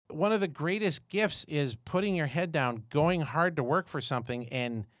One of the greatest gifts is putting your head down, going hard to work for something,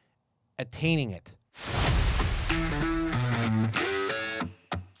 and attaining it.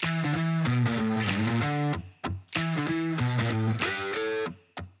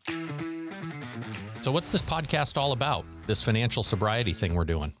 So what's this podcast all about, this financial sobriety thing we're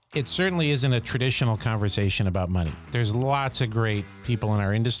doing? It certainly isn't a traditional conversation about money. There's lots of great people in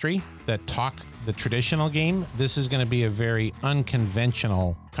our industry that talk the traditional game. This is going to be a very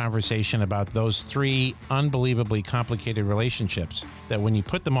unconventional conversation about those three unbelievably complicated relationships that when you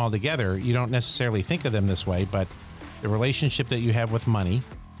put them all together, you don't necessarily think of them this way, but the relationship that you have with money,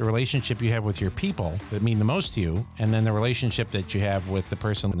 the relationship you have with your people that mean the most to you, and then the relationship that you have with the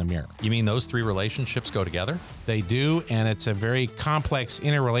person in the mirror. You mean those three relationships go together? They do, and it's a very complex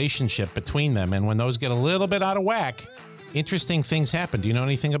interrelationship between them. And when those get a little bit out of whack, interesting things happen. Do you know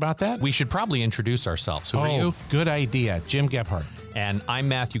anything about that? We should probably introduce ourselves. Who are you? Good idea. Jim Gebhardt. And I'm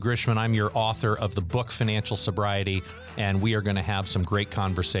Matthew Grishman. I'm your author of the book Financial Sobriety, and we are going to have some great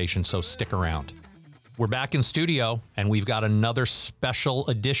conversation, so stick around. We're back in studio, and we've got another special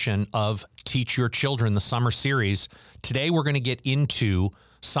edition of Teach Your Children, the summer series. Today, we're going to get into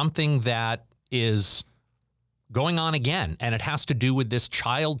something that is going on again, and it has to do with this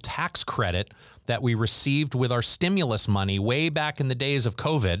child tax credit that we received with our stimulus money way back in the days of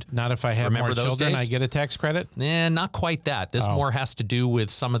COVID. Not if I have more children, I get a tax credit? Not quite that. This more has to do with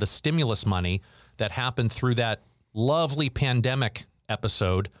some of the stimulus money that happened through that lovely pandemic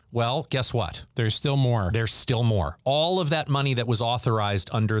episode. Well, guess what? There's still more. There's still more. All of that money that was authorized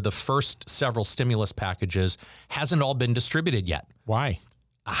under the first several stimulus packages hasn't all been distributed yet. Why?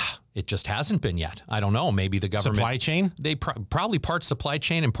 It just hasn't been yet. I don't know. Maybe the government... Supply chain? They probably part supply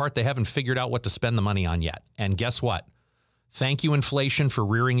chain and part they haven't figured out what to spend the money on yet. And guess what? Thank you, inflation, for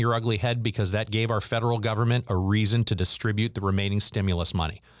rearing your ugly head, because that gave our federal government a reason to distribute the remaining stimulus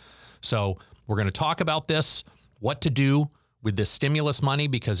money. So we're going to talk about this, what to do with this stimulus money,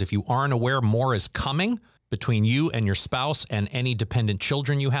 because if you aren't aware, more is coming between you and your spouse and any dependent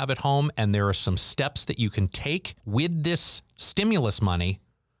children you have at home. And there are some steps that you can take with this stimulus money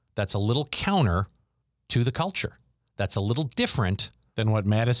that's a little counter to the culture. That's a little different than what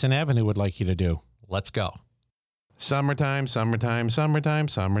Madison Avenue would like you to do. Let's go. Summertime, summertime, summertime,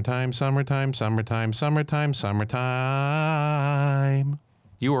 summertime, summertime, summertime, summertime, summertime.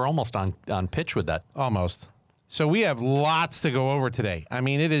 You were almost on pitch with that. Almost. So we have lots to go over today. I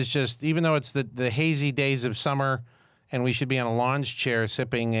mean, it is just, even though it's the hazy days of summer and we should be on a lounge chair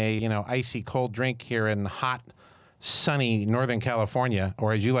sipping a, icy cold drink here in hot, sunny Northern California,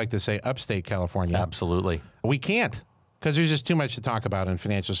 or as you like to say, upstate California. Absolutely. We can't, because there's just too much to talk about in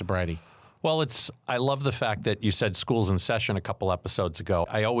financial sobriety. Well, I love the fact that you said school's in session a couple episodes ago.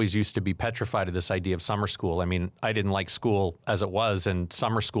 I always used to be petrified of this idea of summer school. I mean, I didn't like school as it was, and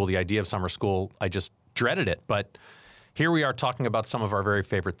summer school, the idea of summer school, I just dreaded it. But here we are talking about some of our very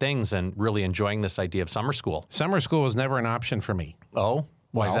favorite things and really enjoying this idea of summer school. Summer school was never an option for me. Oh,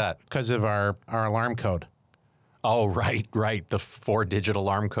 why is that? Because of our alarm code. Oh, right. The 4-digit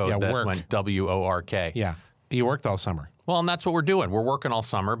alarm code that work. went WORK. Yeah. You worked all summer. Well, and that's what we're doing. We're working all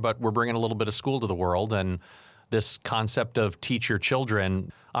summer, but we're bringing a little bit of school to the world. And this concept of teach your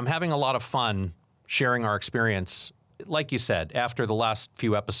children, I'm having a lot of fun sharing our experience. Like you said, after the last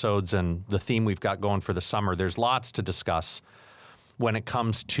few episodes and the theme we've got going for the summer, there's lots to discuss when it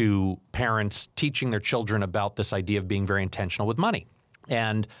comes to parents teaching their children about this idea of being very intentional with money.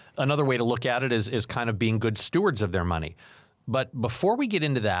 And another way to look at it is kind of being good stewards of their money. But before we get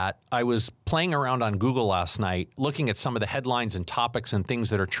into that, I was playing around on Google last night, looking at some of the headlines and topics and things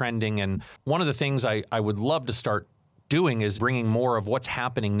that are trending. And one of the things I would love to start doing is bringing more of what's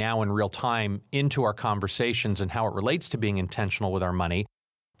happening now in real time into our conversations and how it relates to being intentional with our money.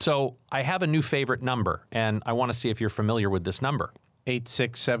 So I have a new favorite number, and I want to see if you're familiar with this number.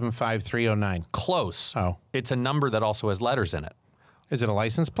 8675309. Close. Oh. It's a number that also has letters in it. Is it a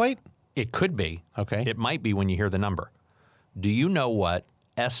license plate? It could be. Okay. It might be when you hear the number. Do you know what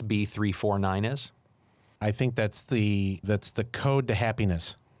SB 349 is? I think that's the code to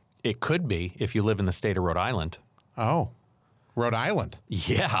happiness. It could be if you live in the state of Rhode Island. Oh, Rhode Island.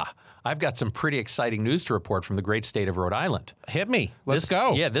 Yeah. I've got some pretty exciting news to report from the great state of Rhode Island. Hit me. Let's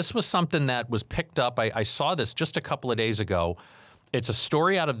go. Yeah, this was something that was picked up. I saw this just a couple of days ago. It's a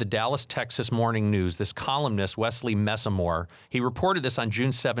story out of the Dallas, Texas Morning News. This columnist, Wesley Messamore, he reported this on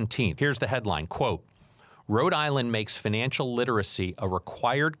June 17th. Here's the headline, quote, Rhode Island makes financial literacy a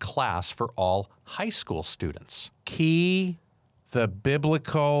required class for all high school students. Key the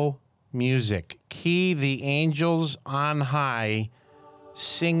biblical music. Key the angels on high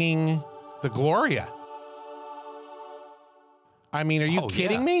singing the Gloria. I mean, are you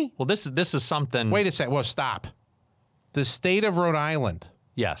kidding me? Well, this is something. Wait a second. Well, stop. The state of Rhode Island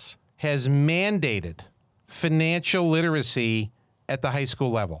Yes. has mandated financial literacy at the high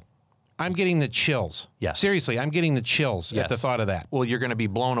school level. I'm getting the chills. Yes. Seriously, I'm getting the chills at the thought of that. Well, you're going to be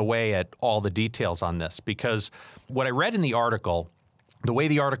blown away at all the details on this, because what I read in the article, the way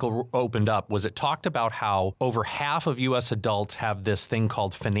the article opened up was it talked about how over half of U.S. adults have this thing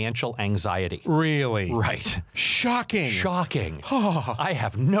called financial anxiety. Really? Right. Shocking. Shocking. I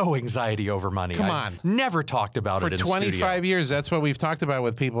have no anxiety over money. Come I've on. never talked about it in For studio. 25 years, that's what we've talked about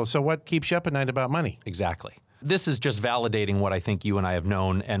with people. So what keeps you up at night about money? Exactly. This is just validating what I think you and I have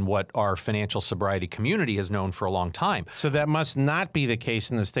known and what our financial sobriety community has known for a long time. So that must not be the case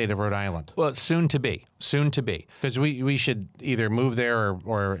in the state of Rhode Island. Well, soon to be. Soon to be. Because we should either move there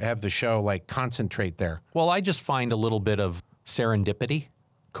or have the show like concentrate there. Well, I just find a little bit of serendipity,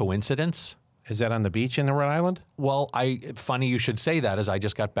 coincidence. Is that on the beach in Rhode Island? Well, funny you should say that, as I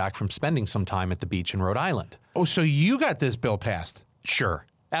just got back from spending some time at the beach in Rhode Island. Oh, so you got this bill passed? Sure.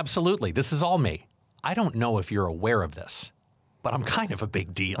 Absolutely. This is all me. I don't know if you're aware of this, but I'm kind of a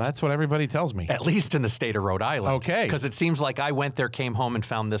big deal. That's what everybody tells me. At least in the state of Rhode Island. Okay. Because it seems like I went there, came home, and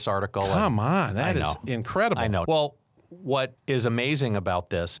found this article. Come on, that is incredible. I know. Well, what is amazing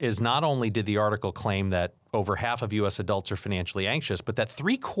about this is not only did the article claim that over half of U.S. adults are financially anxious, but that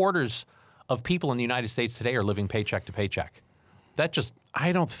 3/4 of people in the United States today are living paycheck to paycheck. That just...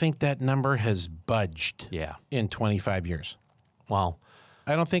 I don't think that number has budged Yeah. in 25 years. Well...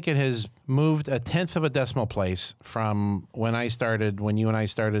 I don't think it has moved a tenth of a decimal place from when you and I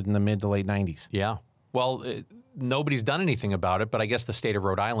started in the mid to late 90s. Yeah. Well, nobody's done anything about it, but I guess the state of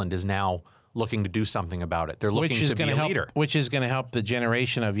Rhode Island is now looking to do something about it. They're looking to be a leader. Which is going to help the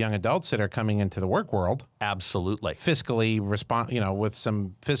generation of young adults that are coming into the work world Absolutely. with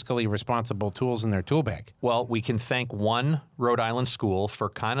some fiscally responsible tools in their tool bag. Well, we can thank one Rhode Island school for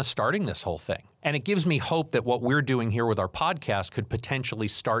kind of starting this whole thing. And it gives me hope that what we're doing here with our podcast could potentially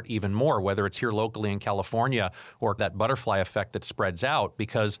start even more, whether it's here locally in California or that butterfly effect that spreads out,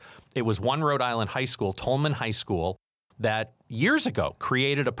 because it was one Rhode Island high school, Tolman High School, that years ago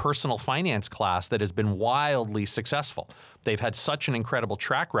created a personal finance class that has been wildly successful. They've had such an incredible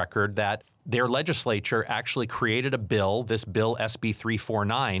track record that their legislature actually created a bill, this bill SB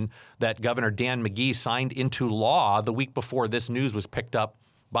 349, that Governor Dan McGee signed into law the week before this news was picked up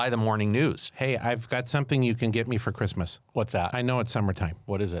by the morning news. Hey, I've got something you can get me for Christmas. What's that? I know it's summertime.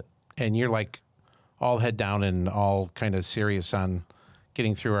 What is it? And you're like all head down and all kind of serious on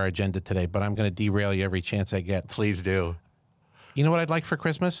getting through our agenda today, but I'm going to derail you every chance I get. Please do. You know what I'd like for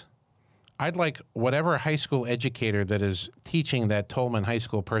Christmas? I'd like whatever high school educator that is teaching that Tolman High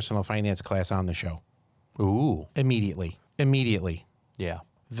School personal finance class on the show. Ooh. Immediately. Yeah.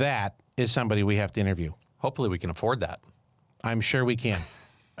 That is somebody we have to interview. Hopefully we can afford that. I'm sure we can.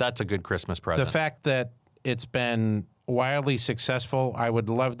 That's a good Christmas present. The fact that it's been wildly successful, I would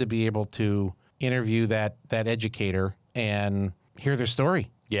love to be able to interview that educator and hear their story.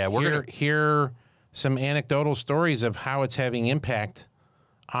 Yeah, we're hear some anecdotal stories of how it's having impact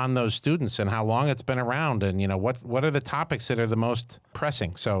on those students and how long it's been around, and what are the topics that are the most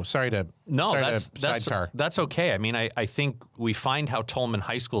pressing. So sorry to sidecar. That's okay. I mean, I think we find how Tolman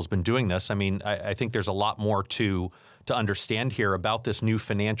High School's been doing this. I mean, I think there's a lot more to understand here about this new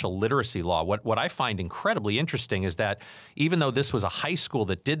financial literacy law. What I find incredibly interesting is that even though this was a high school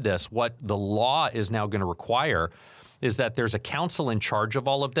that did this, what the law is now going to require is that there's a council in charge of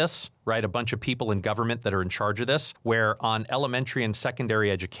all of this, right? A bunch of people in government that are in charge of this, where on elementary and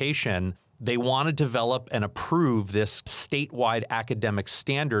secondary education, they want to develop and approve this statewide academic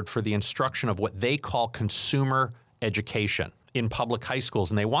standard for the instruction of what they call consumer education in public high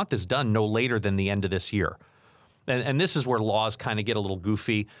schools. And they want this done no later than the end of this year. And this is where laws kind of get a little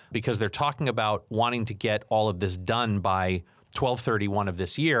goofy, because they're talking about wanting to get all of this done by 12/31 of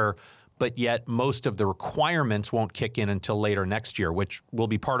this year, but yet most of the requirements won't kick in until later next year, which will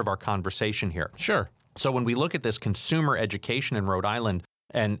be part of our conversation here. Sure. So when we look at this consumer education in Rhode Island,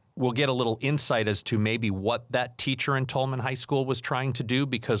 and we'll get a little insight as to maybe what that teacher in Tolman High School was trying to do,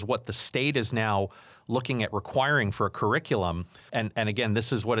 because what the state is now looking at requiring for a curriculum, and again,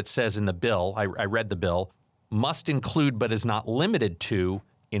 this is what it says in the bill, I read the bill, must include but is not limited to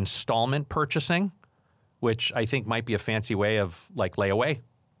installment purchasing, which I think might be a fancy way of like layaway,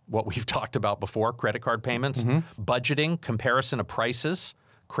 what we've talked about before, credit card payments, budgeting, comparison of prices,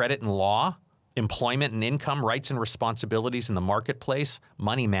 credit and law, employment and income, rights and responsibilities in the marketplace,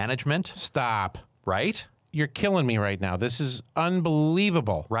 money management. Stop. Right? You're killing me right now. This is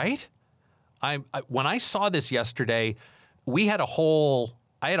unbelievable. Right? When I saw this yesterday, we had a whole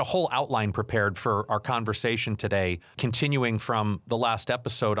I had a whole outline prepared for our conversation today, continuing from the last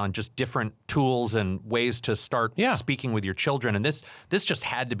episode on just different tools and ways to start speaking with your children. And this just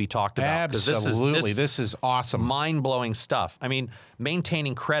had to be talked about. Absolutely. This is awesome. Mind-blowing stuff. I mean,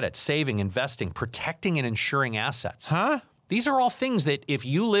 maintaining credit, saving, investing, protecting and insuring assets. Huh? These are all things that if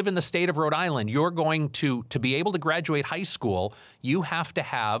you live in the state of Rhode Island, you're going to be able to graduate high school, you have to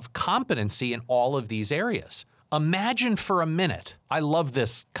have competency in all of these areas. Imagine for a minute. I love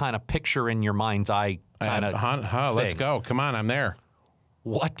this kind of picture in your mind's eye kind of Let's go. Come on, I'm there.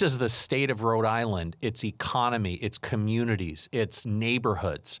 What does the state of Rhode Island, its economy, its communities, its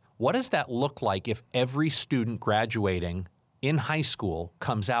neighborhoods, what does that look like if every student graduating in high school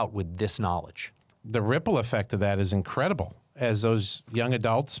comes out with this knowledge? The ripple effect of that is incredible. As those young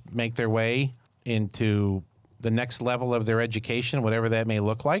adults make their way into the next level of their education, whatever that may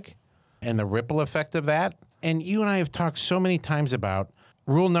look like, and the ripple effect of that. And you and I have talked so many times about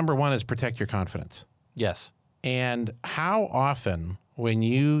rule number one is protect your confidence. Yes. And how often when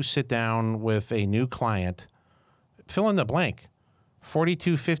you sit down with a new client, fill in the blank,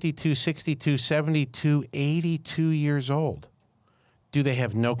 42, 52, 62, 72, 82 years old, do they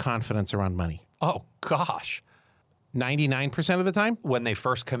have no confidence around money? Oh, gosh. 99% of the time? When they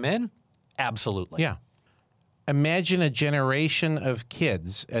first come in? Absolutely. Yeah. Imagine a generation of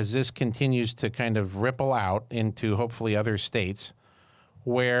kids as this continues to kind of ripple out into hopefully other states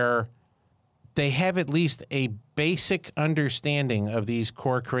where they have at least a basic understanding of these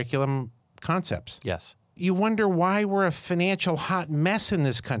core curriculum concepts. Yes. You wonder why we're a financial hot mess in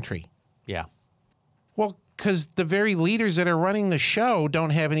this country. Yeah. Well, because the very leaders that are running the show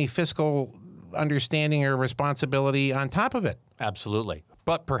don't have any fiscal understanding or responsibility on top of it. Absolutely.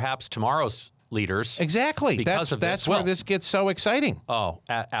 But perhaps tomorrow's leaders. Exactly. That's where this gets so exciting. Oh,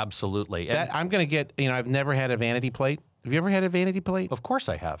 absolutely. I'm going to get, I've never had a vanity plate. Have you ever had a vanity plate? Of course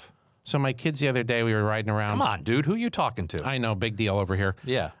I have. So my kids the other day, we were riding around. Come on, dude. Who are you talking to? I know, big deal over here.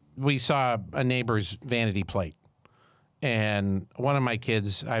 Yeah. We saw a neighbor's vanity plate. And one of my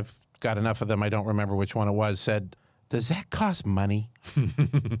kids, I've got enough of them, I don't remember which one it was, said, "Does that cost money?"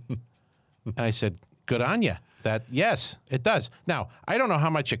 And I said, "Good on you. Yes, it does." Now, I don't know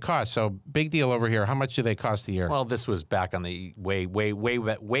how much it costs, so big deal over here. How much do they cost a year? Well, this was back on the way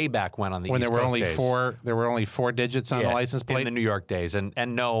back when on the when East there were Coast only days. there were only four digits on the license plate in the New York days.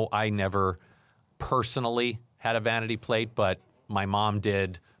 And no, I never personally had a vanity plate, but my mom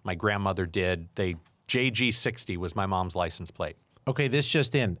did, my grandmother did. JG60 was my mom's license plate. Okay, this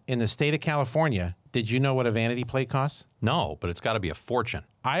just in the state of California, did you know what a vanity plate costs? No, but it's got to be a fortune.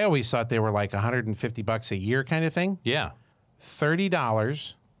 I always thought they were like $150 a year kind of thing. Yeah.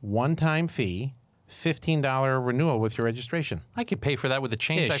 $30 one-time fee, $15 renewal with your registration. I could pay for that with the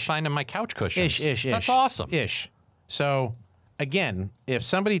change I find in my couch cushions. Ish. That's awesome. So, again, if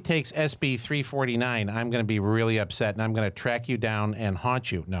somebody takes SB 349, I'm going to be really upset, and I'm going to track you down and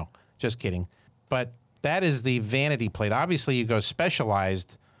haunt you. No, just kidding. But that is the vanity plate. Obviously, you go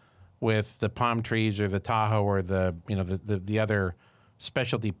specialized with the Palm Trees or the Tahoe or the other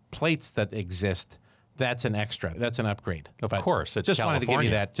specialty plates that exist. That's an extra. That's an upgrade. Of course, it's just California.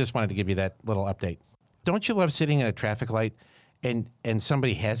 wanted to give you that little update. Don't you love sitting at a traffic light and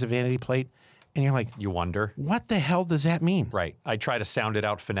somebody has a vanity plate and you're like, you wonder, what the hell does that mean? Right. I try to sound it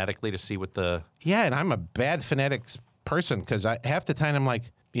out phonetically to see what the and I'm a bad phonetics person because half the time I'm like,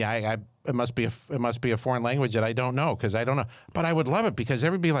 it must be a foreign language that I don't know because I don't know. But I would love it because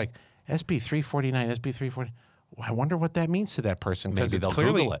everybody like SB 349, SB 340. I wonder what that means to that person. Maybe they'll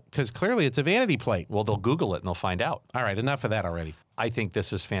Google it. Because clearly it's a vanity plate. Well, they'll Google it and they'll find out. All right, enough of that already. I think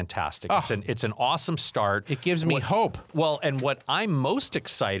this is fantastic. It's an awesome start. It gives me hope. Well, and what I'm most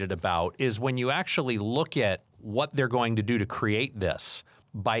excited about is when you actually look at what they're going to do to create this.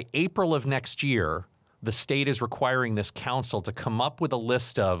 By April of next year, the state is requiring this council to come up with a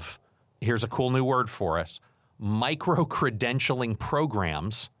list of, here's a cool new word for us, micro-credentialing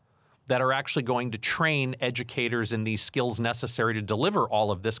programs that are actually going to train educators in these skills necessary to deliver all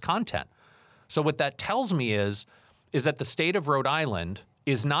of this content. So what that tells me is that the state of Rhode Island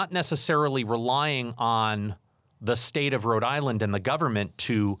is not necessarily relying on the state of Rhode Island and the government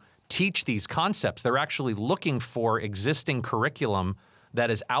to teach these concepts. They're actually looking for existing curriculum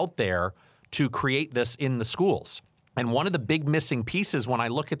that is out there to create this in the schools. And one of the big missing pieces when I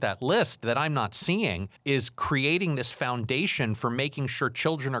look at that list that I'm not seeing is creating this foundation for making sure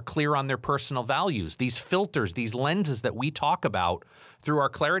children are clear on their personal values. These filters, these lenses that we talk about through our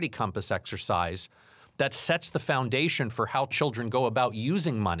Clarity Compass exercise that sets the foundation for how children go about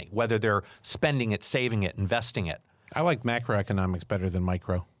using money, whether they're spending it, saving it, investing it. I like macroeconomics better than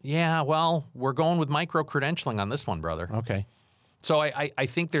micro. Yeah, well, we're going with micro-credentialing on this one, brother. Okay. So I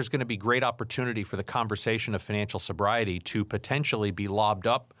think there's going to be great opportunity for the conversation of financial sobriety to potentially be lobbed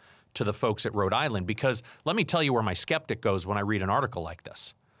up to the folks at Rhode Island, because let me tell you where my skeptic goes when I read an article like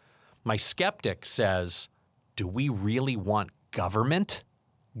this. My skeptic says, do we really want government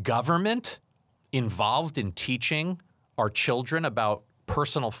involved in teaching our children about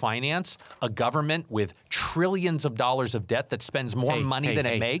personal finance, a government with trillions of dollars of debt that spends more money than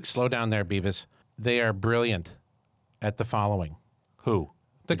it makes? Slow down there, Beavis. They are brilliant at the following. Who?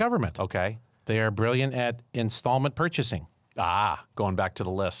 The government. Okay. They are brilliant at installment purchasing. Going back to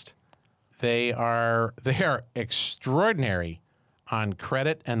the list. They are extraordinary on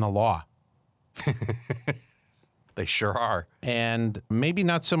credit and the law. They sure are. And maybe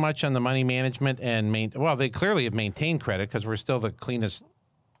not so much on the money management and they clearly have maintained credit because we're still the cleanest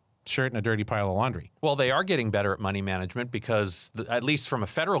shirt in a dirty pile of laundry. Well, they are getting better at money management because, at least from a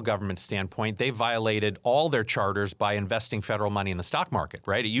federal government standpoint, they violated all their charters by investing federal money in the stock market,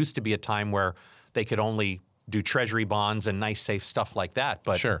 right? It used to be a time where they could only do treasury bonds and nice, safe stuff like that.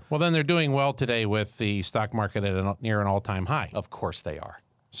 But sure. Well, then they're doing well today with the stock market at near an all-time high. Of course they are.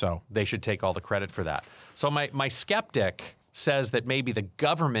 So they should take all the credit for that. So my skeptic says that maybe the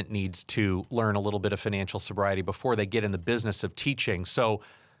government needs to learn a little bit of financial sobriety before they get in the business of teaching. So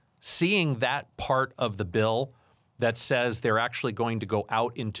seeing that part of the bill that says they're actually going to go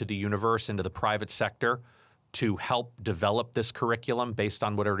out into the universe, into the private sector to help develop this curriculum based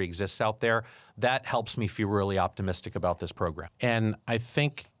on what already exists out there, that helps me feel really optimistic about this program. And I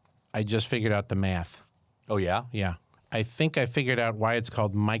think I just figured out the math. Oh, yeah? Yeah. I think I figured out why it's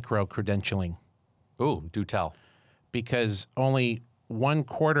called micro-credentialing. Ooh, do tell. Because only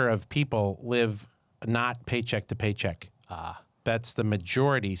 1/4 of people live not paycheck to paycheck. That's the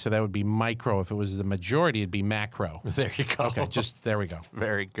majority, so that would be micro. If it was the majority, it'd be macro. There you go. Okay, there we go.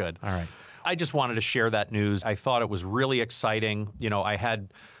 Very good. All right. I just wanted to share that news. I thought it was really exciting. You know, I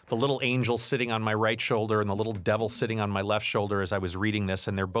had the little angel sitting on my right shoulder and the little devil sitting on my left shoulder as I was reading this,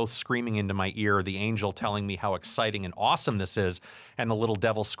 and they're both screaming into my ear, the angel telling me how exciting and awesome this is, and the little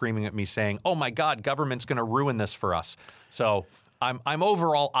devil screaming at me saying, oh my God, government's going to ruin this for us. So I'm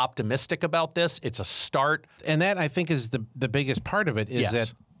overall optimistic about this. It's a start. And that, I think, is the biggest part of it, is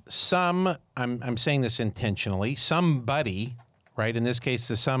Yes. that I'm saying this intentionally, somebody, right, in this case,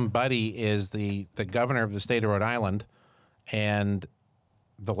 the somebody is the governor of the state of Rhode Island and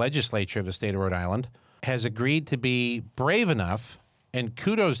the legislature of the state of Rhode Island, has agreed to be brave enough, and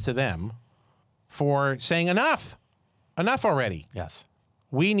kudos to them, for saying enough already. Yes.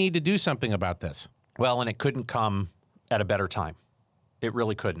 We need to do something about this. Well, and it couldn't come at a better time. It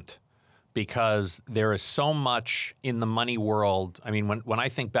really couldn't, because there is so much in the money world. I mean, when I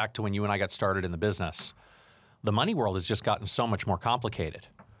think back to when you and I got started in the business, the money world has just gotten so much more complicated.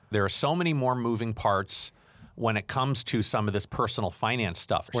 There are so many more moving parts when it comes to some of this personal finance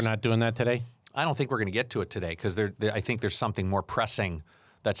stuff. We're not doing that today? I don't think we're going to get to it today, because I think there's something more pressing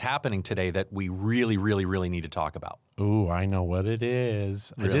that's happening today that we really, really, really need to talk about. Ooh, I know what it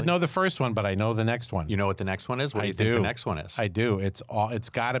is. Really? I didn't know the first one, but I know the next one. You know what the next one is? What do you think the next one is? I do. It's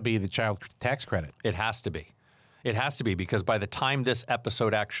got to be the child tax credit. It has to be. It has to be, because by the time this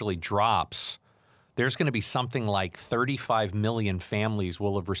episode actually drops, there's going to be something like 35 million families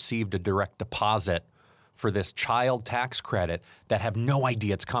will have received a direct deposit for this child tax credit that have no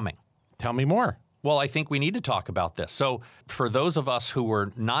idea it's coming. Tell me more. Well, I think we need to talk about this. So for those of us who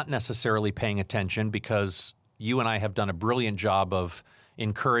were not necessarily paying attention, because you and I have done a brilliant job of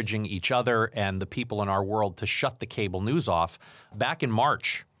encouraging each other and the people in our world to shut the cable news off, back in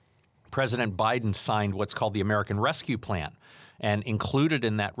March, President Biden signed what's called the American Rescue Plan. And included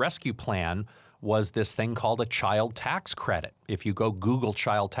in that rescue plan was this thing called a child tax credit. If you go Google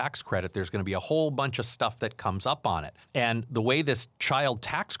child tax credit, there's going to be a whole bunch of stuff that comes up on it. And the way this child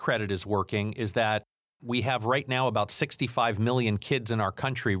tax credit is working is that we have right now about 65 million kids in our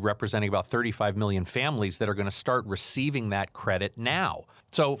country, representing about 35 million families, that are going to start receiving that credit now.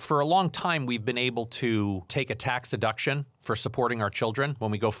 So for a long time, we've been able to take a tax deduction for supporting our children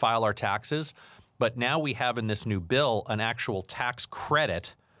when we go file our taxes. But now we have in this new bill an actual tax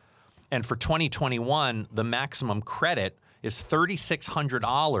credit. And for 2021, the maximum credit is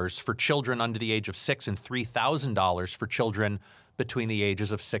 $3,600 for children under the age of 6 and $3,000 for children between the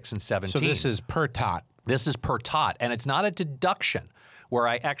ages of 6 and 17. So this is per tot. This is per tot, and it's not a deduction where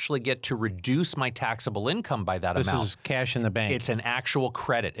I actually get to reduce my taxable income by that amount. This is cash in the bank. It's an actual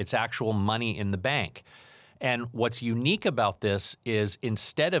credit. It's actual money in the bank. And what's unique about this is,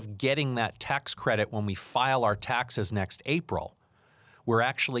 instead of getting that tax credit when we file our taxes next April, we're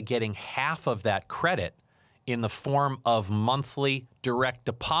actually getting half of that credit in the form of monthly direct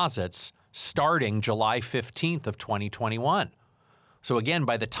deposits starting July 15th of 2021. So again,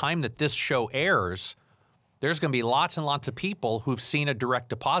 by the time that this show airs, there's going to be lots and lots of people who've seen a direct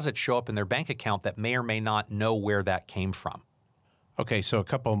deposit show up in their bank account that may or may not know where that came from. Okay, so a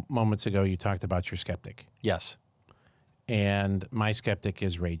couple moments ago, you talked about your skeptic. Yes. And my skeptic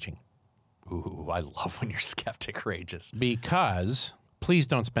is raging. Ooh, I love when your skeptic rages. Because please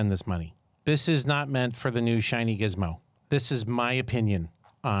don't spend this money. This is not meant for the new shiny gizmo. This is my opinion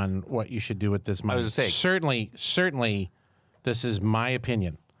on what you should do with this money. I was gonna say- Certainly, this is my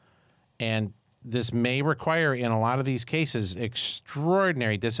opinion. And this may require, in a lot of these cases,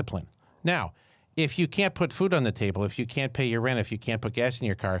 extraordinary discipline. Now, if you can't put food on the table, if you can't pay your rent, if you can't put gas in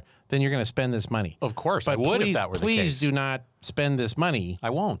your car, then you're going to spend this money. Of course, I But would please, if that were the please case. do not spend this money I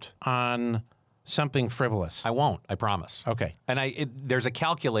won't. on something frivolous. I won't. I promise. Okay. And there's a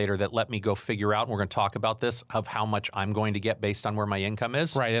calculator that let me go figure out, and we're going to talk about this, of how much I'm going to get based on where my income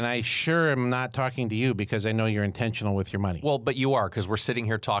is. Right, and I sure am not talking to you because I know you're intentional with your money. Well, but you are, because we're sitting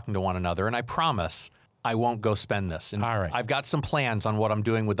here talking to one another, and I promise I won't go spend this. And All right. I've got some plans on what I'm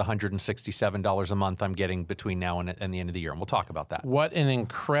doing with the $167 a month I'm getting between now and the end of the year, and we'll talk about that. What an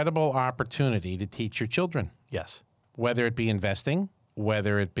incredible opportunity to teach your children, Yes. whether it be investing,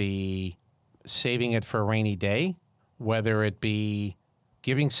 whether it be saving it for a rainy day, whether it be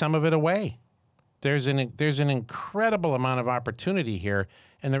giving some of it away. There's an incredible amount of opportunity here.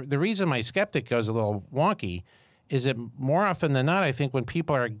 And the reason my skeptic goes a little wonky is that more often than not, I think when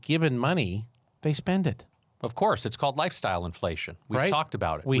people are given money, they spend it. Of course, it's called lifestyle inflation. We've Right? talked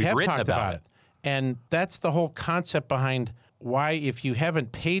about it. We We've have written talked about it. And that's the whole concept behind why, if you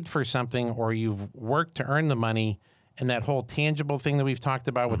haven't paid for something or you've worked to earn the money, and that whole tangible thing that we've talked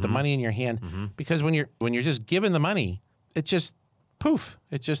about with the money in your hand, because when you're just given the money, it just poof,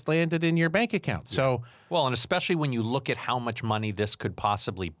 it just landed in your bank account. So Well, and especially when you look at how much money this could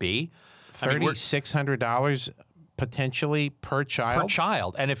possibly be. I mean, we're- $3,600 potentially per child. per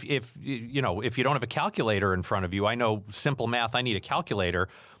child. And if you don't have a calculator in front of you, I know simple math, I need a calculator.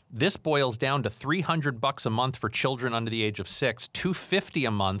 This boils down to $300 a month for children under the age of 6, $250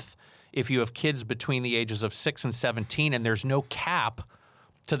 a month if you have kids between the ages of 6 and 17, and there's no cap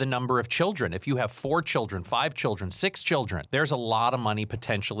to the number of children. If you have 4 children, 5 children, 6 children, there's a lot of money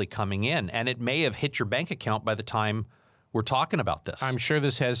potentially coming in, and it may have hit your bank account by the time we're talking about this. I'm sure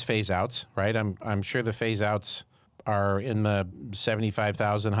this has phase outs, right? I'm sure the phase outs are in the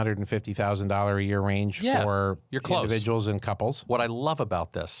 $75,000, $150,000 a year range Yeah, for you're close. individuals and couples. What I love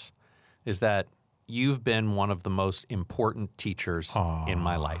about this is that you've been one of the most important teachers in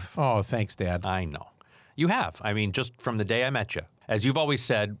my life. Oh, thanks, Dad. I know. You have. I mean, just from the day I met you. As you've always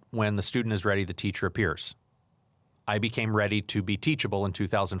said, when the student is ready, the teacher appears. I became ready to be teachable in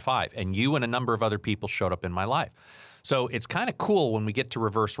 2005, and you and a number of other people showed up in my life. So it's kind of cool when we get to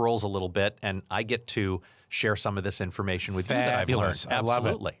reverse roles a little bit, and I get to share some of this information with you that I've learned. Fabulous. I love it.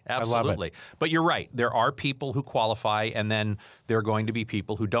 Absolutely. I love it. Absolutely. But you're right. There are people who qualify, and then there are going to be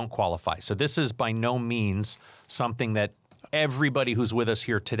people who don't qualify. So this is by no means something that everybody who's with us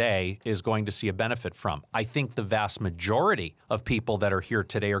here today is going to see a benefit from. I think the vast majority of people that are here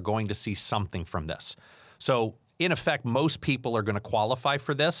today are going to see something from this. So in effect, most people are going to qualify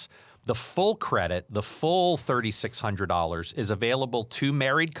for this. The full credit, the full $3,600, is available to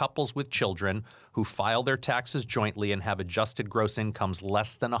married couples with children who file their taxes jointly and have adjusted gross incomes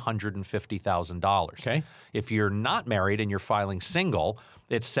less than $150,000. Okay. If you're not married and you're filing single,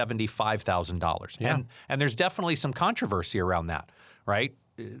 it's $75,000. Yeah. And there's definitely some controversy around that, right?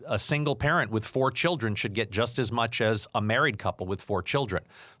 A single parent with 4 children should get just as much as a married couple with 4 children.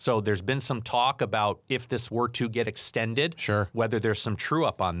 So there's been some talk about if this were to get extended, Sure. whether there's some true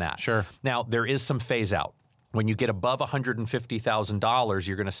up on that. Sure. Now, there is some phase out. When you get above $150,000,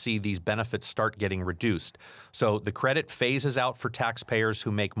 you're going to see these benefits start getting reduced. So the credit phases out for taxpayers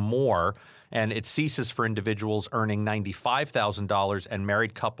who make more, and it ceases for individuals earning $95,000 and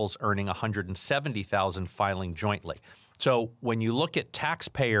married couples earning $170,000 filing jointly. So when you look at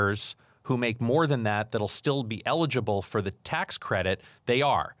taxpayers who make more than that, that'll still be eligible for the tax credit, they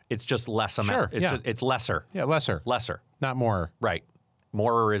are. It's just less amount. Sure, yeah. It's lesser. Yeah, lesser, Lesser. not more. Right.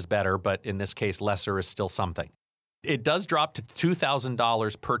 More is better, but in this case, lesser is still something. It does drop to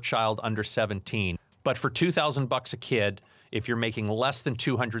 $2,000 per child under 17, but for $2,000 a kid, if you're making less than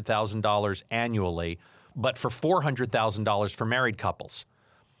 $200,000 annually, but for $400,000 for married couples.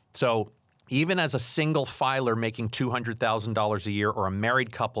 So even as a single filer making $200,000 a year or a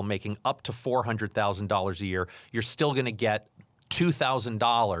married couple making up to $400,000 a year, you're still going to get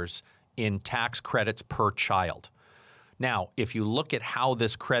 $2,000 in tax credits per child. Now, if you look at how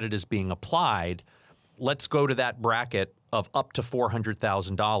this credit is being applied, let's go to that bracket of up to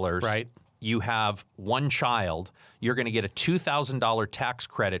 $400,000. Right. you have one child, you're going to get a $2,000 tax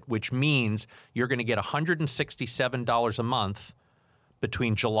credit, which means you're going to get $167 a month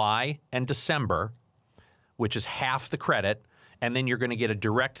between July and December, which is half the credit, and then you're going to get a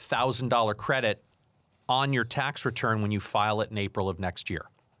direct $1,000 credit on your tax return when you file it in April of next year.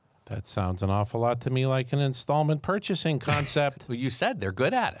 That sounds an awful lot to me like an installment purchasing concept. Well, you said they're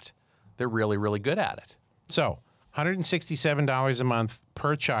good at it. They're really, really good at it. So, $167 a month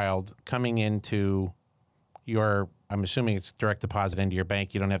per child coming into your, I'm assuming it's direct deposit into your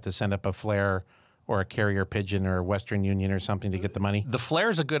bank. You don't have to send up a Flare or a Carrier Pigeon or a Western Union or something to get the money. The Flare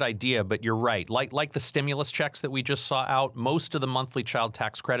is a good idea, but you're right. Like the stimulus checks that we just saw out, most of the monthly child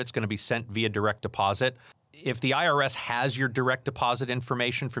tax credit is going to be sent via direct deposit. If the IRS has your direct deposit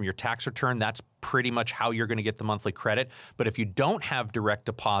information from your tax return, that's pretty much how you're going to get the monthly credit. But if you don't have direct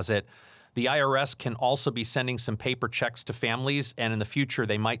deposit, the IRS can also be sending some paper checks to families, and in the future,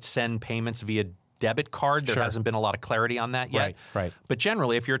 they might send payments via debit card. There hasn't been a lot of clarity on that yet. Right. But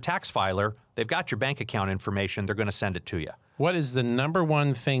generally, if you're a tax filer, they've got your bank account information. They're going to send it to you. What is the number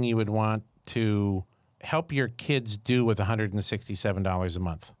one thing you would want to help your kids do with $167 a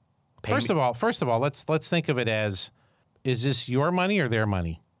month? First of all, let's think of it as, is this your money or their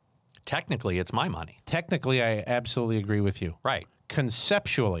money? Technically, it's my money. Technically, I absolutely agree with you. Right.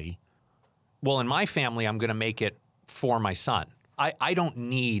 Conceptually, well, in my family, I'm going to make it for my son. I don't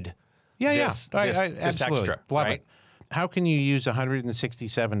need this extra. Love right? it. How can you use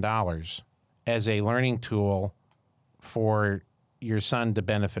 $167 as a learning tool for your son to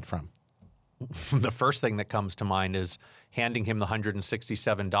benefit from? The first thing that comes to mind is handing him the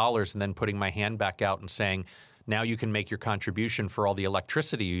 $167 and then putting my hand back out and saying, now you can make your contribution for all the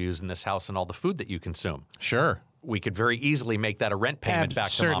electricity you use in this house and all the food that you consume. Sure. We could very easily make that a rent payment back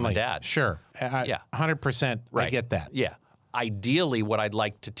to mom and dad. Sure. Yeah. 100%. Right. I get that. Yeah. Ideally, what I'd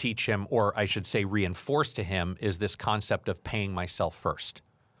like to teach him, or I should say reinforce to him, is this concept of paying myself first.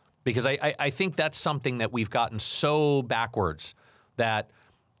 Because I think that's something that we've gotten so backwards that,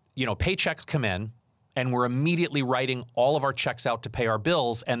 you know, paychecks come in and we're immediately writing all of our checks out to pay our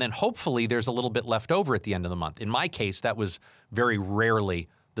bills, and then hopefully there's a little bit left over at the end of the month. In my case, that was very rarely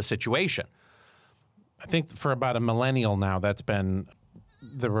the situation. I think for about a millennial now, that's been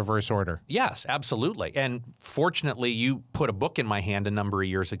the reverse order. Yes, absolutely. And fortunately, you put a book in my hand a number of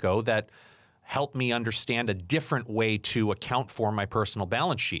years ago that helped me understand a different way to account for my personal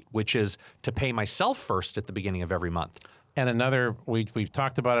balance sheet, which is to pay myself first at the beginning of every month. And another, we've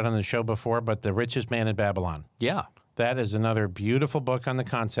talked about it on the show before, but The Richest Man in Babylon. Yeah. That is another beautiful book on the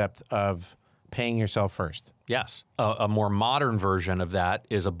concept of paying yourself first. Yes. A more modern version of that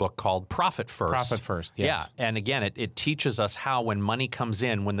is a book called Profit First. Profit First, yes. Yeah. And again, it teaches us how when money comes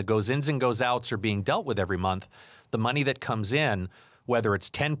in, when the goes-ins and goes-outs are being dealt with every month, the money that comes in, whether it's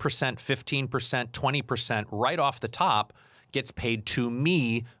 10%, 15%, 20%, right off the top, gets paid to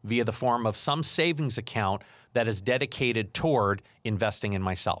me via the form of some savings account that is dedicated toward investing in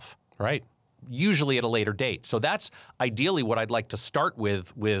myself. Right. Usually at a later date. So that's ideally what I'd like to start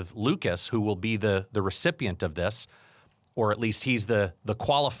with Lucas, who will be the recipient of this, or at least he's the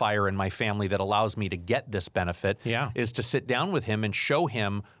qualifier in my family that allows me to get this benefit, is to sit down with him and show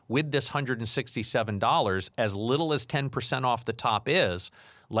him with this $167, as little as 10% off the top is,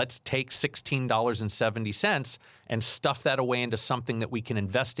 let's take $16.70 and stuff that away into something that we can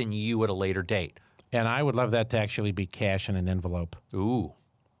invest in you at a later date. And I would love that to actually be cash in an envelope. Ooh,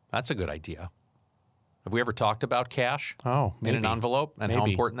 that's a good idea. Have we ever talked about cash maybe. in an envelope and how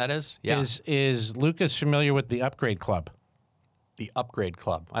important that is? Yeah. Is Lucas familiar with the Upgrade Club? The Upgrade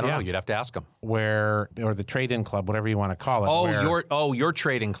Club. I don't know. You'd have to ask him. Or the Trade-In Club, whatever you want to call it. Your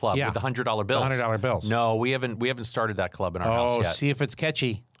trading club with the $100 bills. The $100 bills. No, we haven't started that club in our house yet. See if it's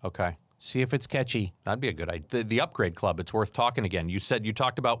catchy. Okay. See if it's catchy. That'd be a good idea. The Upgrade Club, it's worth talking again. You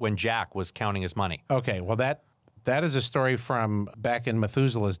talked about when Jack was counting his money. Okay, well that is a story from back in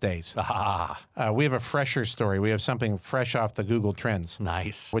Methuselah's days. We have a fresher story. We have something fresh off the Google Trends.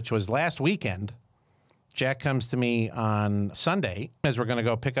 Nice. Which was last weekend. Jack comes to me on Sunday as we're going to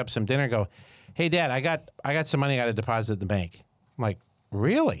go pick up some dinner. Go, hey Dad, I got some money I got to deposit at the bank. I'm like,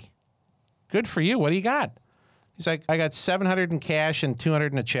 really? Good for you. What do you got? He's like, I got $700 in cash and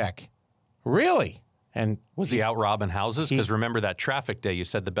 $200 in a check. Really? And was he out robbing houses? Because remember that traffic day, you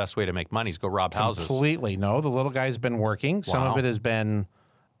said the best way to make money is go rob houses. Completely. No, the little guy's been working. Wow. Some of it has been,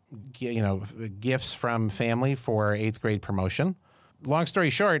 gifts from family for 8th grade promotion. Long story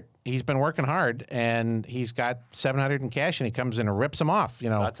short, he's been working hard, and he's got $700 in cash, and he comes in and rips them off.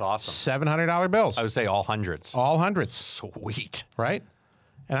 That's awesome. $700 bills. I would say all hundreds. All hundreds. Sweet. Right?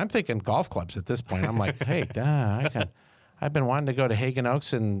 And I'm thinking golf clubs at this point. I'm like, hey, I've been wanting to go to Hagen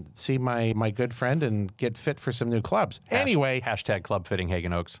Oaks and see my good friend and get fit for some new clubs. Anyway. Hashtag club fitting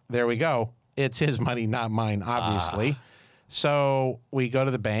Hagen Oaks. There we go. It's his money, not mine, obviously. So we go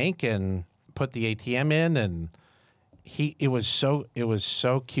to the bank and put the ATM in, and it was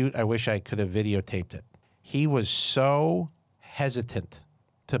so cute. I wish I could have videotaped it. He was so hesitant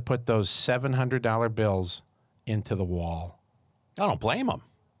to put those $700 bills into the wall. I don't blame him.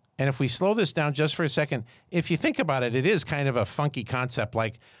 And if we slow this down just for a second, if you think about it, it is kind of a funky concept.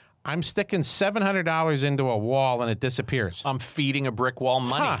 Like, I'm sticking $700 into a wall and it disappears. I'm feeding a brick wall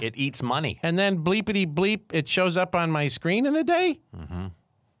money. Huh. It eats money. And then bleepity bleep, it shows up on my screen in a day? Mm-hmm.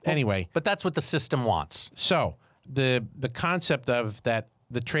 Anyway. But that's what the system wants. So the concept of that,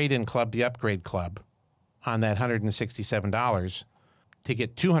 the trade-in club, the upgrade club, on that $167 to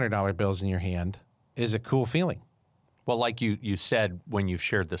get $200 bills in your hand is a cool feeling. Well, like you said when you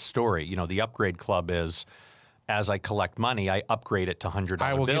shared this story, the upgrade club is, as I collect money, I upgrade it to $100 bills.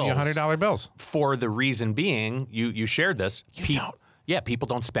 I will give you $100 bills. For the reason being, you shared this. People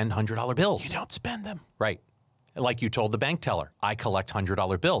don't spend $100 bills. You don't spend them. Right. Like you told the bank teller, I collect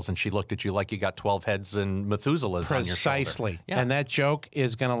 $100 bills. And she looked at you like you got 12 heads and Methuselahs on your shoulder. Precisely. Yeah. And that joke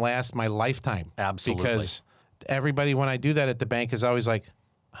is going to last my lifetime. Absolutely. Because everybody, when I do that at the bank, is always like,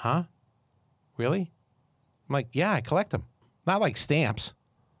 huh? Really? I'm like, yeah, I collect them. Not like stamps,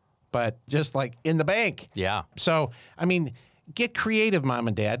 but just like in the bank. Yeah. So, I mean, get creative, mom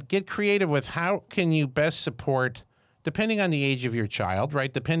and dad. Get creative with how can you best support, depending on the age of your child,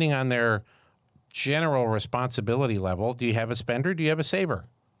 right? Depending on their general responsibility level. Do you have a spender? Do you have a saver?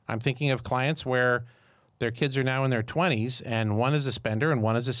 I'm thinking of clients where their kids are now in their 20s and one is a spender and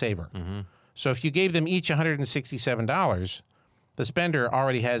one is a saver. Mm-hmm. So if you gave them each $167, the spender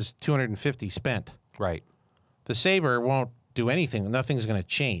already has $250 spent. Right. The saver won't do anything. Nothing's going to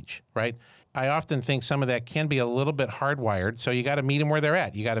change, right? I often think some of that can be a little bit hardwired. So you got to meet them where they're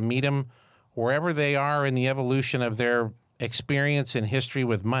at. You got to meet them wherever they are in the evolution of their experience and history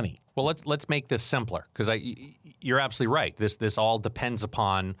with money. Well, let's make this simpler, because you're absolutely right. This all depends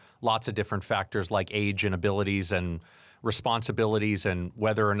upon lots of different factors like age and abilities and responsibilities and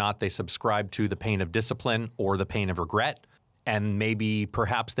whether or not they subscribe to the pain of discipline or the pain of regret. And maybe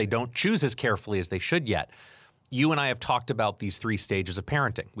perhaps they don't choose as carefully as they should yet. You and I have talked about these 3 stages of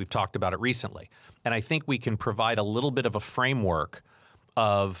parenting. We've talked about it recently. And I think we can provide a little bit of a framework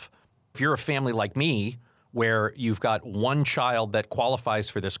of, if you're a family like me, where you've got one child that qualifies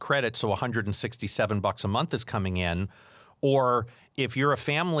for this credit, so $167 a month is coming in, or if you're a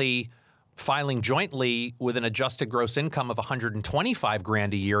family filing jointly with an adjusted gross income of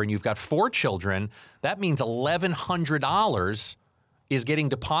 $125,000 a year and you've got 4 children, that means $1,100 is getting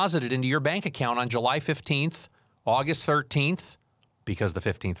deposited into your bank account on July 15th, August 13th, because the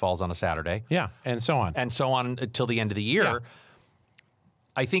 15th falls on a Saturday. Yeah, and so on. And so on until the end of the year. Yeah.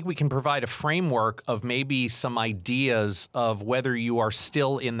 I think we can provide a framework of maybe some ideas of whether you are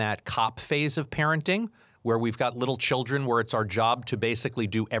still in that cop phase of parenting, where we've got little children where it's our job to basically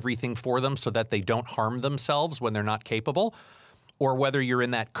do everything for them so that they don't harm themselves when they're not capable, or whether you're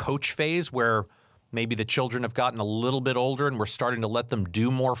in that coach phase where maybe the children have gotten a little bit older and we're starting to let them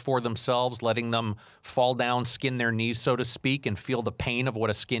do more for themselves, letting them fall down, skin their knees, so to speak, and feel the pain of what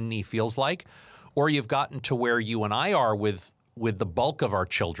a skin knee feels like. Or you've gotten to where you and I are with the bulk of our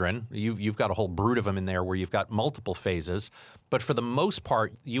children. You've got a whole brood of them in there where you've got multiple phases. But for the most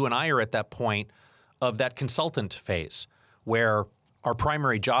part, you and I are at that point of that consultant phase where our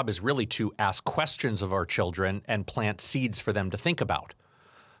primary job is really to ask questions of our children and plant seeds for them to think about.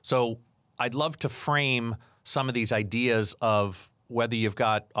 So I'd love to frame some of these ideas of whether you've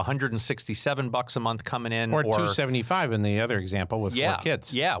got $167 a month coming in, or $275 in the other example with 4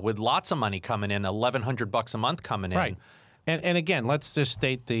 kids. Yeah, with lots of money coming in, $1,100 a month coming in. Right. And again, let's just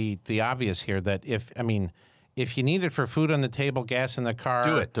state the obvious here that if you need it for food on the table, gas in the car,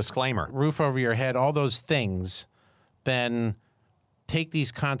 do it. Disclaimer. Roof over your head, all those things, then take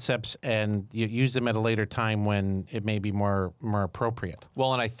these concepts and you use them at a later time when it may be more appropriate.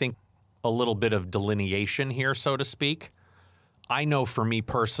 Well, and I think a little bit of delineation here, so to speak. I know for me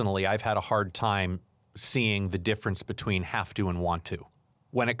personally, I've had a hard time seeing the difference between have to and want to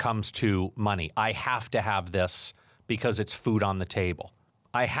when it comes to money. I have to have this because it's food on the table.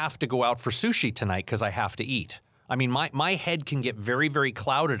 I have to go out for sushi tonight because I have to eat. I mean, my head can get very, very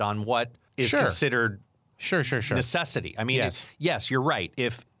clouded on what is considered Sure. necessity. I mean, yes, you're right.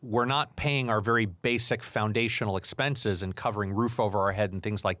 If we're not paying our very basic foundational expenses and covering roof over our head and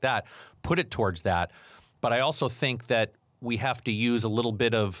things like that, put it towards that. But I also think that we have to use a little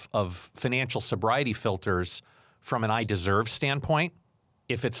bit of financial sobriety filters from an I deserve standpoint.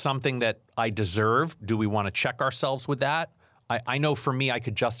 If it's something that I deserve, do we want to check ourselves with that? I know for me, I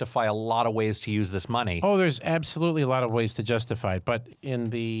could justify a lot of ways to use this money. Oh, there's absolutely a lot of ways to justify it. But in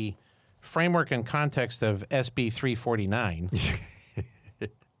the framework and context of SB 349,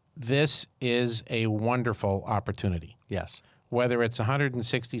 this is a wonderful opportunity. Yes. Whether it's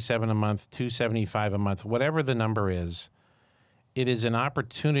 $167 a month, $275 a month, whatever the number is, it is an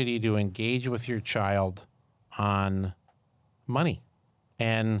opportunity to engage with your child on money.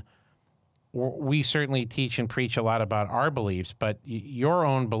 And we certainly teach and preach a lot about our beliefs, but your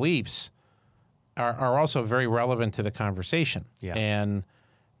own beliefs are also very relevant to the conversation. Yeah. And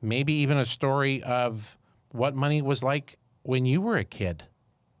maybe even a story of what money was like when you were a kid.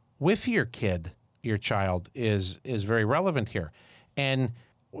 With your kid, your child is very relevant here. And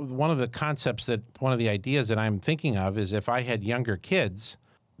one of the ideas that I'm thinking of is if I had younger kids,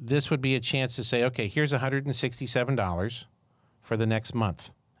 this would be a chance to say, okay, here's $167 for the next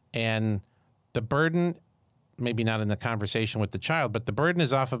month. And the burden, maybe not in the conversation with the child, but the burden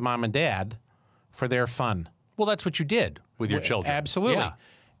is off of mom and dad for their fun. Well, that's what you did with your children. Absolutely. Yeah.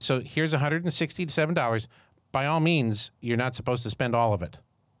 So here's $167. By all means, you're not supposed to spend all of it,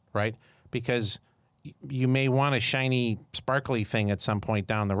 right? Because you may want a shiny, sparkly thing at some point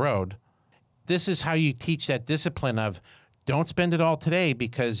down the road. This is how you teach that discipline of don't spend it all today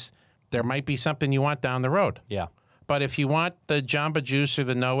because there might be something you want down the road. Yeah. But if you want the Jamba Juice or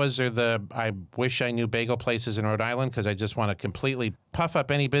the Noah's or the I wish I knew bagel places in Rhode Island because I just want to completely puff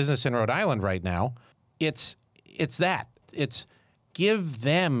up any business in Rhode Island right now, it's that. It's give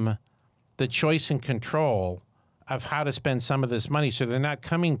them the choice and control of how to spend some of this money so they're not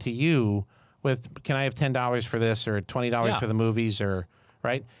coming to you with, can I have $10 for this or $20 for the movies or,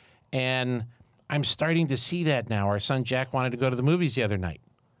 right? And I'm starting to see that now. Our son Jack wanted to go to the movies the other night.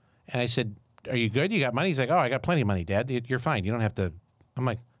 And I said, are you good? You got money? He's like, oh, I got plenty of money, Dad. You're fine. You don't have to. I'm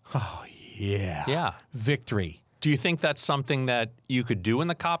like, oh, yeah. Yeah. Victory. Do you think that's something that you could do in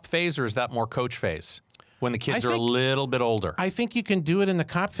the cop phase, or is that more coach phase when the kids are a little bit older? I think you can do it in the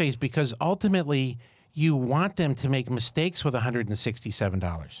cop phase because ultimately you want them to make mistakes with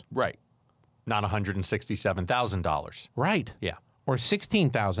 $167. Right. Not $167,000. Right. Yeah. Or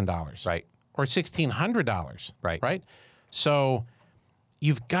 $16,000. Right. Or $1,600. Right. Right. So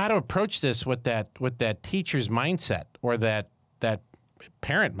you've got to approach this with that teacher's mindset or that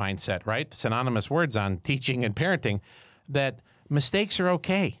parent mindset, right? Synonymous words on teaching and parenting, that mistakes are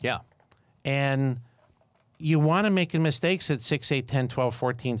okay. Yeah. And you want to make mistakes at 6, 8, 10, 12,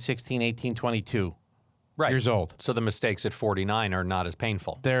 14, 16, 18, 22 years old. So the mistakes at 49 are not as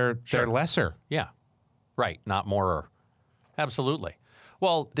painful. They're lesser. Yeah. Right. Not more. Absolutely.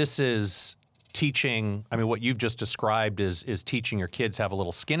 Well, this is teaching, I mean, what you've just described is teaching your kids have a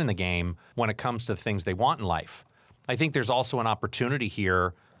little skin in the game when it comes to the things they want in life. I think there's also an opportunity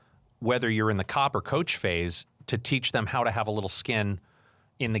here, whether you're in the cop or coach phase, to teach them how to have a little skin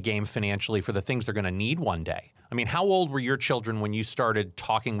in the game financially for the things they're going to need one day. I mean, how old were your children when you started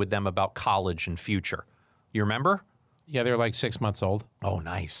talking with them about college and future? You remember? Yeah, they're like 6 months old. Oh,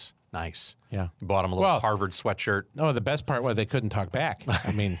 nice. Nice. Yeah. You bought them a little Harvard sweatshirt. No, the best part was they couldn't talk back.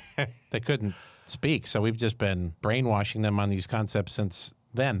 I mean, they couldn't speak. So we've just been brainwashing them on these concepts since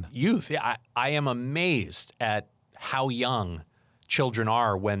then. Youth. Yeah, I am amazed at how young children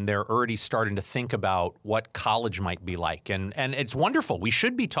are when they're already starting to think about what college might be like. And it's wonderful. We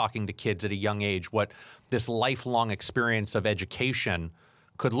should be talking to kids at a young age what this lifelong experience of education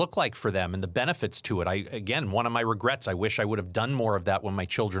could look like for them and the benefits to it. Again, one of my regrets, I wish I would have done more of that when my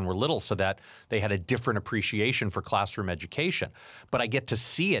children were little so that they had a different appreciation for classroom education. But I get to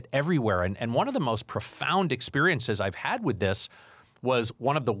see it everywhere. And one of the most profound experiences I've had with this was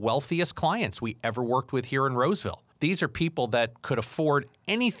one of the wealthiest clients we ever worked with here in Roseville. These are people that could afford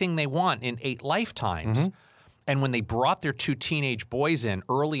anything they want in 8 lifetimes. Mm-hmm. And when they brought their 2 teenage boys in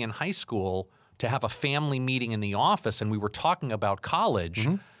early in high school to have a family meeting in the office and we were talking about college,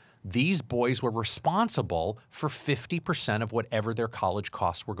 mm-hmm. these boys were responsible for 50% of whatever their college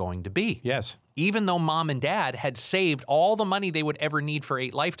costs were going to be. Yes. Even though mom and dad had saved all the money they would ever need for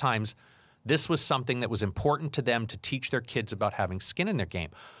 8 lifetimes, this was something that was important to them to teach their kids about having skin in their game.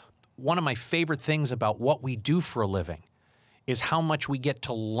 One of my favorite things about what we do for a living is how much we get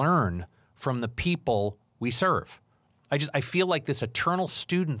to learn from the people we serve. I feel like this eternal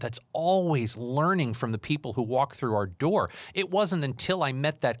student that's always learning from the people who walk through our door. It wasn't until I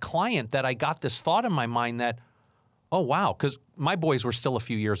met that client that I got this thought in my mind that, oh, wow, because my boys were still a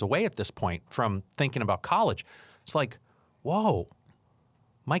few years away at this point from thinking about college. It's like, whoa,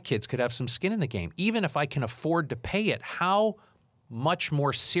 my kids could have some skin in the game. Even if I can afford to pay it, how much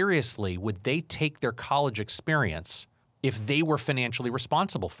more seriously would they take their college experience if they were financially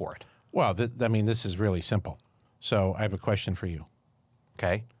responsible for it. Well, this is really simple. So I have a question for you.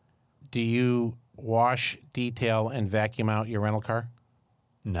 Okay. Do you wash, detail, and vacuum out your rental car?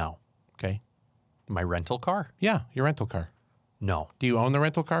 No. Okay. My rental car? Yeah, your rental car. No. Do you own the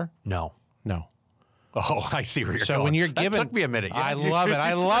rental car? No. No. Oh, I see where you're So going. when you're that given, took me a minute. I love it.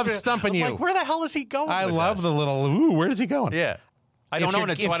 I love stumping you. Like, where the hell is he going? I with love this? the little. Ooh, where is he going? Yeah. I don't own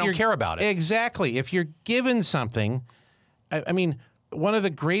it, so I don't care about it. Exactly. If you're given something, I mean, one of the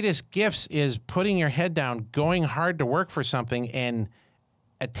greatest gifts is putting your head down, going hard to work for something, and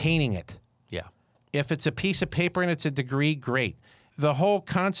attaining it. Yeah. If it's a piece of paper and it's a degree, great. The whole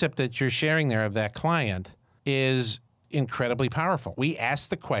concept that you're sharing there of that client is incredibly powerful. We ask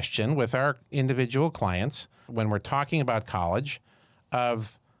the question with our individual clients when we're talking about college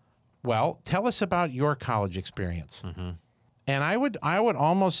of, well, tell us about your college experience. Mm-hmm. And I would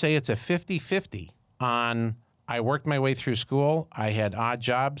almost say it's a 50-50 on I worked my way through school. I had odd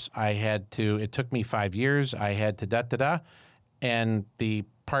jobs. It took me 5 years. I had to da-da-da. And the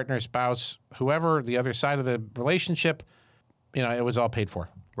partner, spouse, whoever, the other side of the relationship, it was all paid for.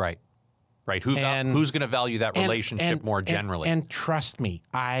 Right. Right. Who's going to value that relationship more generally? And trust me,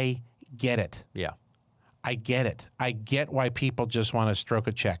 I get it. Yeah. I get it. I get why people just want to stroke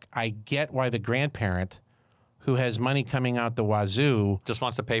a check. I get why the grandparent who has money coming out the wazoo just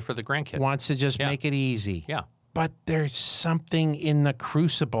wants to pay for the grandkid. Wants to just make it easy. Yeah. But there's something in the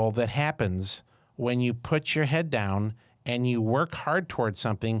crucible that happens when you put your head down and you work hard towards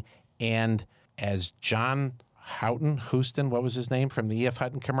something. And as John Houston, what was his name from the E.F.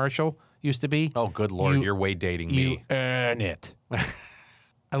 Hutton commercial used to be? Oh, good Lord, you're way dating me. You earn it.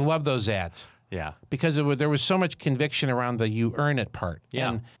 I love those ads. Yeah. Because there was so much conviction around the you earn it part. Yeah.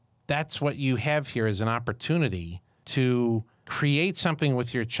 And that's what you have here is an opportunity to create something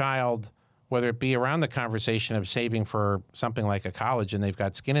with your child, whether it be around the conversation of saving for something like a college and they've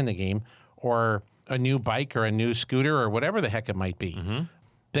got skin in the game, or a new bike or a new scooter or whatever the heck it might be. Mm-hmm.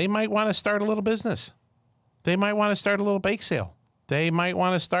 They might want to start a little business. They might want to start a little bake sale. They might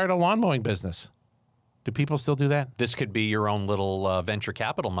want to start a lawn mowing business. Do people still do that? This could be your own little venture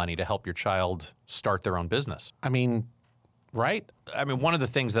capital money to help your child start their own business. I mean, right? I mean, one of the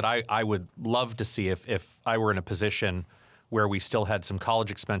things that I would love to see if I were in a position where we still had some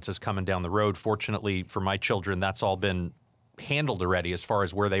college expenses coming down the road. Fortunately for my children, that's all been handled already as far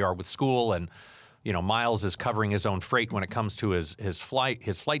as where they are with school. And, Miles is covering his own freight when it comes to his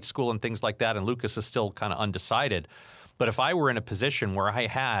flight school and things like that. And Lucas is still kind of undecided. But if I were in a position where I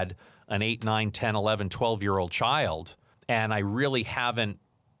had an 8, 9, 10, 11, 12-year-old child, and I really haven't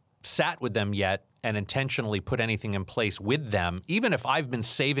sat with them yet and intentionally put anything in place with them, even if I've been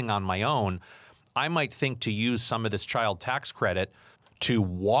saving on my own, I might think to use some of this child tax credit to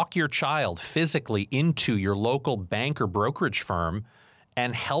walk your child physically into your local bank or brokerage firm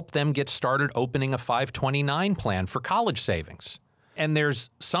and help them get started opening a 529 plan for college savings. And there's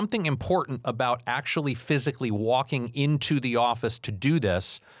something important about actually physically walking into the office to do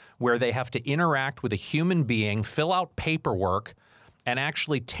this, where they have to interact with a human being, fill out paperwork, and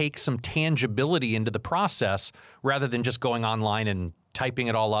actually take some tangibility into the process rather than just going online and typing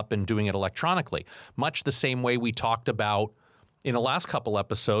it all up and doing it electronically. Much the same way we talked about in the last couple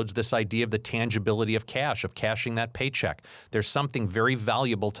episodes, this idea of the tangibility of cash, of cashing that paycheck. There's something very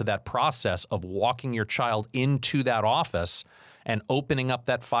valuable to that process of walking your child into that office and opening up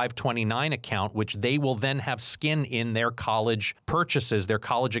that 529 account, which they will then have skin in their college purchases, their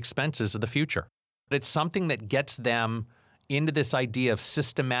college expenses of the future. It's something that gets them into this idea of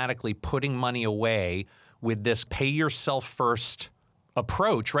systematically putting money away with this pay yourself first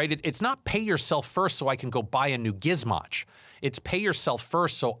approach, right? It's not pay yourself first so I can go buy a new gizmoch. It's pay yourself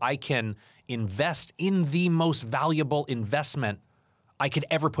first so I can invest in the most valuable investment I could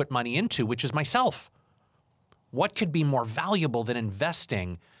ever put money into, which is myself. What could be more valuable than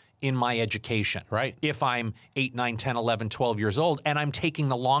investing in my education? Right. If I'm 8, 9, 10, 11, 12 years old and I'm taking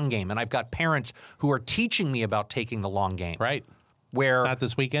the long game and I've got parents who are teaching me about taking the long game. Right. Where not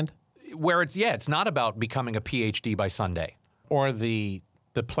this weekend? Where it's not about becoming a PhD by Sunday. Or the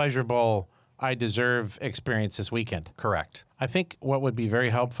pleasurable I deserve experience this weekend. Correct. I think what would be very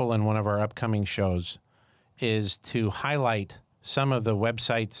helpful in one of our upcoming shows is to highlight some of the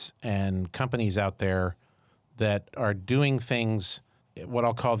websites and companies out there that are doing things, what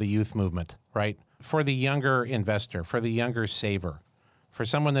I'll call the youth movement, right? For the younger investor, for the younger saver, for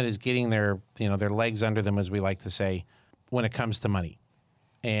someone that is getting their legs under them, as we like to say, when it comes to money.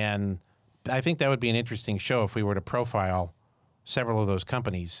 And I think that would be an interesting show if we were to profile several of those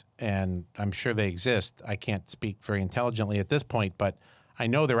companies, and I'm sure they exist. I can't speak very intelligently at this point, but I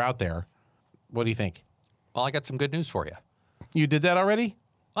know they're out there. What do you think? Well, I got some good news for you. You did that already?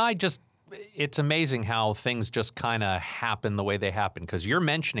 It's amazing how things just kind of happen the way they happen, because you're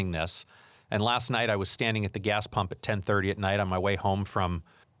mentioning this. And last night I was standing at the gas pump at 10:30 at night on my way home from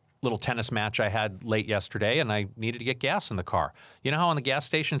a little tennis match I had late yesterday, and I needed to get gas in the car. You know how on the gas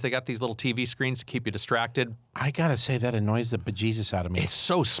stations they got these little TV screens to keep you distracted? I got to say that annoys the bejesus out of me. It's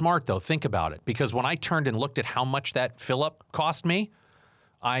so smart, though. Think about it. Because when I turned and looked at how much that fill-up cost me,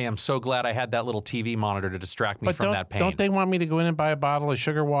 I am so glad I had that little TV monitor to distract me from that pain. Don't they want me to go in and buy a bottle of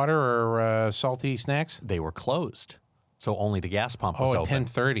sugar water or salty snacks? They were closed. So only the gas pump was open. At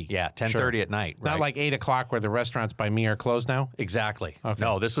 10:30. Yeah, 10:30 at night. Right? Not like 8 o'clock where the restaurants by me are closed now? Exactly. Okay.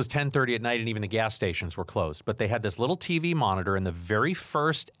 No, this was 10:30 at night, and even the gas stations were closed. But they had this little TV monitor, and the very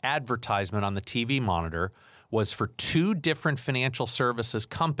first advertisement on the TV monitor was for 2 different financial services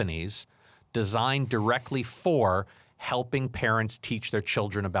companies designed directly for helping parents teach their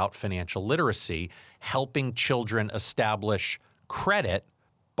children about financial literacy, helping children establish credit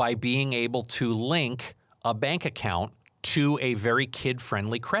by being able to link a bank account to a very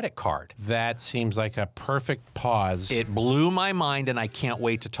kid-friendly credit card. That seems like a perfect pause. It blew my mind, and I can't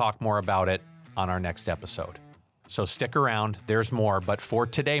wait to talk more about it on our next episode. So stick around. There's more. But for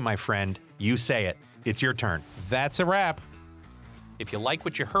today, my friend, you say it. It's your turn. That's a wrap. If you like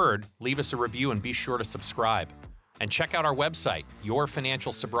what you heard, leave us a review and be sure to subscribe. And check out our website,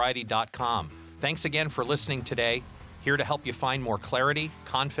 yourfinancialsobriety.com. Thanks again for listening today. Here to help you find more clarity,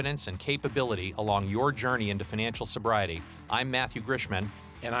 confidence, and capability along your journey into financial sobriety. I'm Matthew Grishman.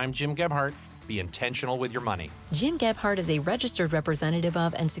 And I'm Jim Gebhardt. Be intentional with your money. Jim Gebhardt is a registered representative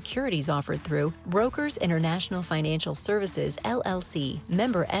of and securities offered through Brokers International Financial Services, LLC,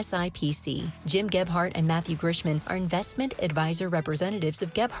 member SIPC. Jim Gebhardt and Matthew Grishman are investment advisor representatives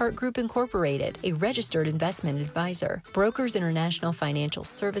of Gebhardt Group Incorporated, a registered investment advisor. Brokers International Financial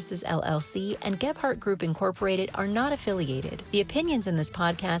Services, LLC, and Gebhardt Group Incorporated are not affiliated. The opinions in this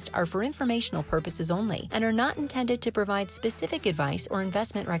podcast are for informational purposes only and are not intended to provide specific advice or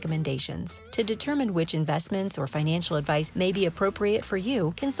investment recommendations. To determine which investments or financial advice may be appropriate for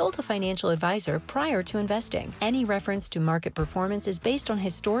you, consult a financial advisor prior to investing. Any reference to market performance is based on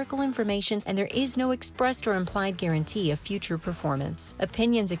historical information, and there is no expressed or implied guarantee of future performance.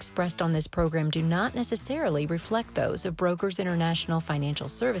 Opinions expressed on this program do not necessarily reflect those of Brokers International Financial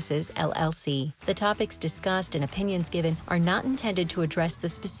Services, LLC. The topics discussed and opinions given are not intended to address the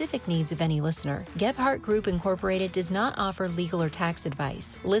specific needs of any listener. Gebhardt Group Incorporated does not offer legal or tax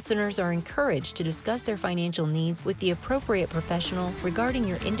advice. Listeners are encouraged to discuss their financial needs with the appropriate professional regarding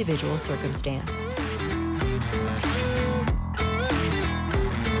your individual circumstance.